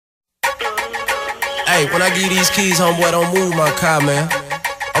Hey, when I give you these keys, homeboy, don't move my car, man.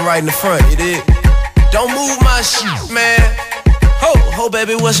 I'm right in the front, you dig? Don't move my shit, man. Ho,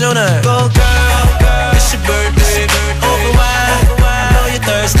 baby, what's your name? Go girl, it's your birthday. Over wine, I know you're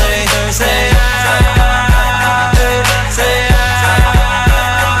thirsty. Say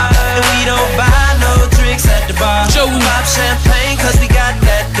and we don't buy no drinks at the bar. Pop champagne cause we got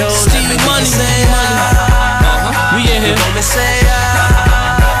that dough. Steve money, we in here.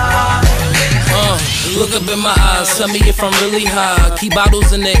 Look up in my eyes, tell me if I'm really high. Keep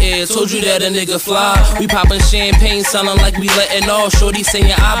bottles in the air, told you that a nigga fly. We poppin' champagne, sounding like we letting off. Shorty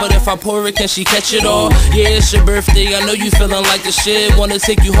saying but if I pour it, can she catch it all? Yeah, it's your birthday, I know you feeling like the shit. Wanna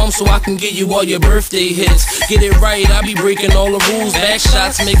take you home so I can get you all your birthday hits. Get it right, I be breaking all the rules. Back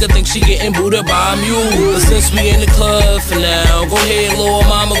shots make her think she getting booted by a mule. But since we in the club for now, go ahead, little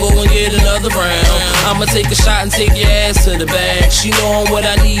mama, go and get another round. I'ma take a shot and take your ass to the back. She knowin' what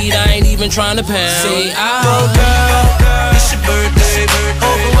I need, I ain't even trying to pound. Go girl, it's your birthday.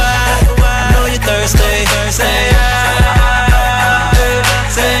 Over wine, I know you're thirsty.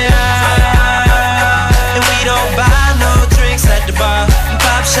 And we don't buy no drinks at the bar. We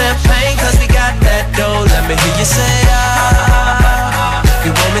pop champagne cause we got that dough. Let me hear you say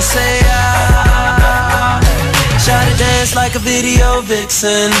you want me say Shawty dance like a video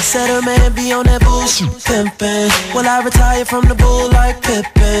vixen. Said her man be on that bullshit pimpin'. Will I retire from the bull like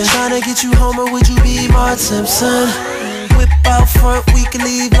Pippin? Tryna get you home or would you be Mark Simpson? Whip out front, we can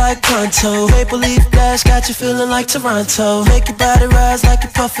leave like pronto. Maple leaf dash got you feeling like Toronto. Make your body rise like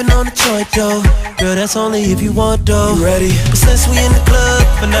you're puffin' on a joint though. Girl, that's only if you want though. You ready? But since we in the club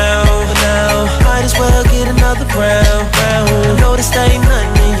for now, might as well get another round. Notice there ain't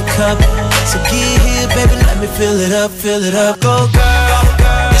nothing in your cup, so get here, baby, let me fill it up. Go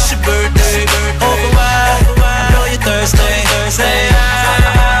girl, it's your birthday. Over wine, I know you're thirsty.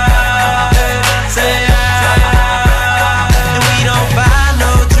 And we don't buy no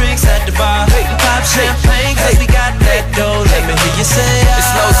drinks at the bar. We pop champagne cause we got that dough. Let me hear you say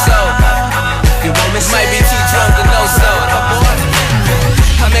it's no soda. You want me to might be too drunk to no soda.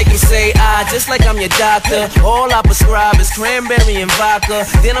 I make him say just like I'm your doctor. All I prescribe is cranberry and vodka.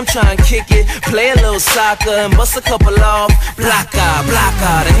 Then I'm trying to kick it, play a little soccer, and bust a couple off. Block out,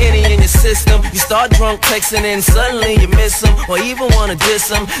 the Henny in your system. You start drunk texting and suddenly you miss him, or even wanna diss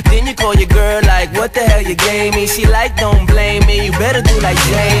him. Then you call your girl like, what the hell you gave me? She like, don't blame me, you better do like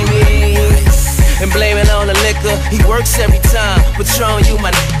Jamie and blame it on the liquor. He works every time, Patron, you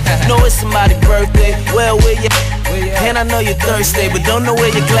my know it's somebody's birthday. Well, where you? And I know you're thirsty, but don't know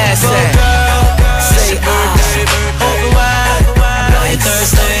where your glass at. Say over wine, I know you're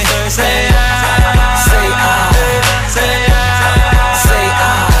thirsty. Say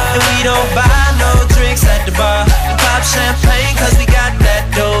and we don't buy no drinks at the bar. We pop champagne cause we got that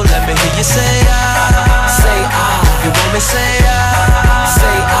dough. Let me hear you say you want me say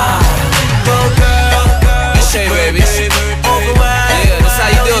go girl, okay baby. Over wine, yeah, that's how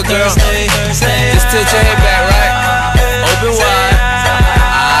you do it, girl. Just tilt your head back, right? Open wide.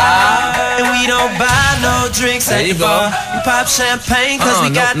 And we don't buy no drinks at the bar. We pop champagne cause we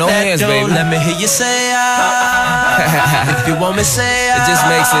got no that hands, dough. baby. Let me hear you say if you want me say it just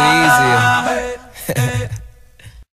makes it easier.